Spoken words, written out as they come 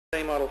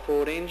Model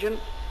Ford engine.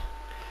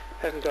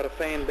 Hasn't got a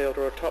fan belt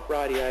or a top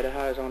radiator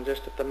hose on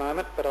just at the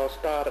moment, but I'll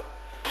start it.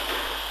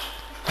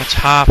 That's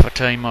half a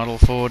T model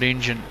Ford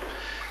engine. A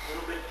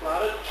little bit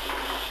flooded.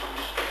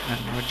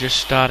 And we're just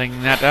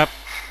starting that up,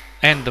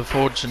 and the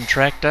Fordson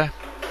tractor.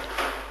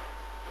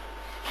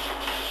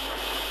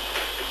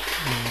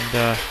 And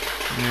there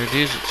it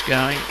is, it's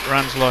going.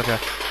 Runs like a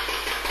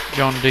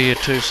John Deere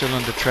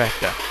 2-cylinder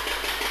tractor.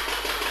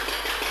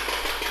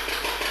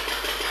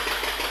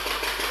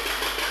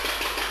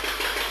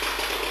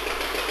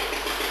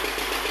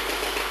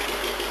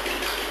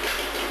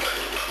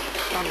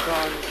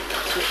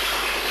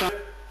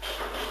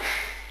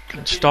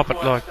 Can stop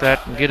it like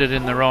that and get it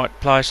in the right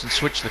place and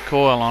switch the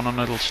coil on and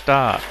it'll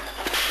start.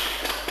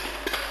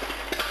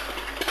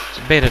 It's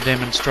a better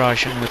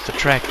demonstration with the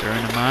tractor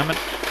in a moment.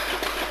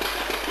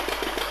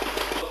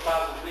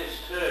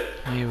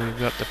 Here we've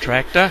got the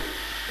tractor,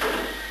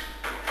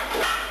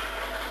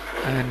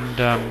 and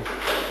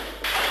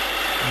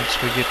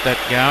once we get that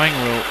going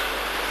we'll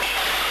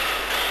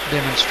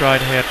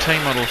demonstrate how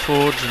T-model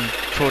Fords and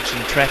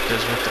Fordson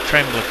tractors with the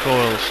trembler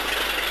coils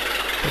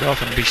could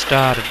often be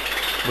started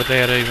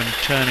without even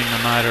turning the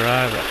motor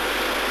over.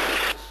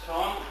 This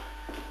time,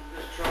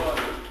 just try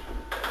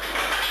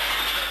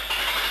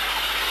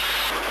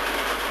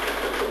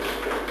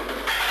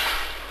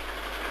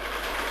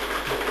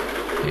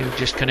it. You've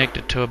just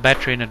connected to a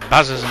battery and it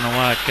buzzes and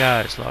away it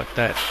goes like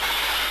that.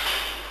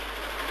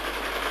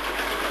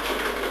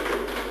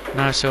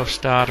 No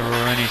self-starter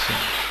or anything.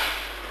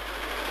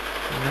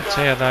 And that's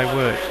how they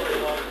work.